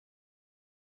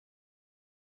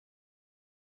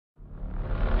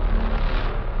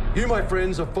You, my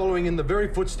friends, are following in the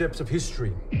very footsteps of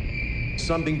history.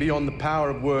 Something beyond the power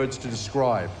of words to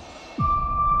describe.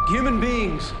 Human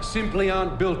beings simply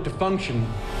aren't built to function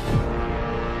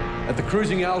at the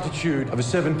cruising altitude of a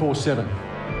 747.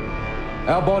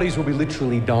 Our bodies will be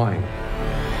literally dying.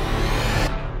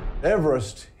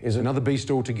 Everest is another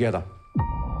beast altogether.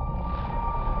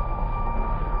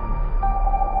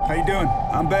 How you doing?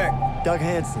 I'm back. Doug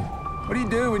Hansen. What do you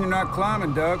do when you're not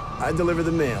climbing, Doug? I deliver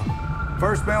the mail.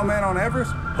 First mailman on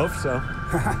Everest? Hope so.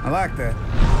 I like that.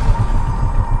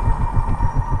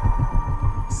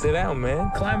 Sit down,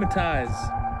 man. Climatize.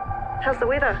 How's the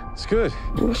weather? It's good.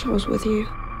 I wish I was with you.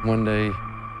 One day,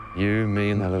 you,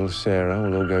 me, and that little Sarah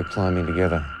will all go climbing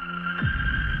together.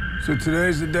 So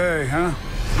today's the day, huh?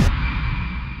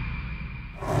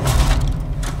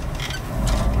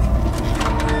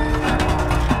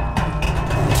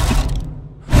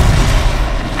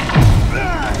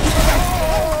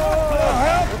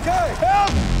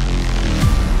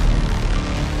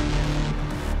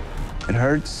 It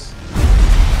hurts.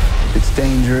 It's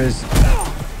dangerous.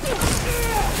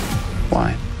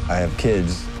 Why? I have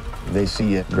kids. They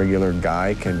see a regular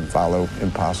guy can follow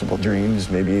impossible dreams.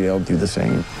 Maybe they'll do the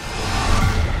same.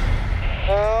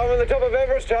 I'm on the top of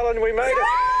Everest, Helen. We made it.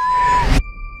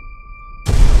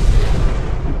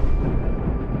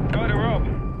 Go to Rob.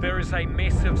 There is a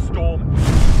massive storm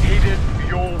headed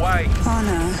your way. Oh,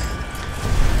 no.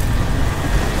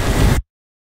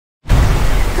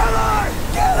 Come on!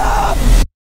 Get up!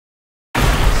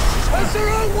 That's the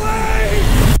wrong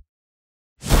way!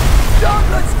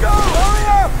 Doug, let's go! Hurry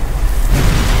up!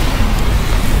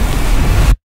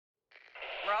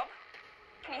 Rob,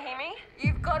 can you hear me?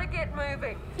 You've got to get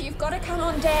moving. You've got to come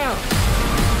on down.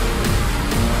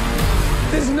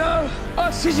 There's no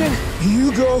oxygen.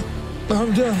 You go.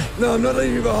 I'm done. No, I'm not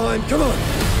leaving you behind. Come on.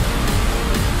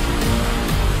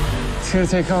 It's gonna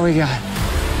take all we got.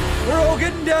 We're all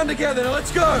getting down together. Now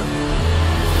let's go.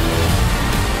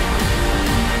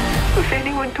 If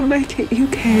anyone can make it, you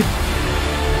can.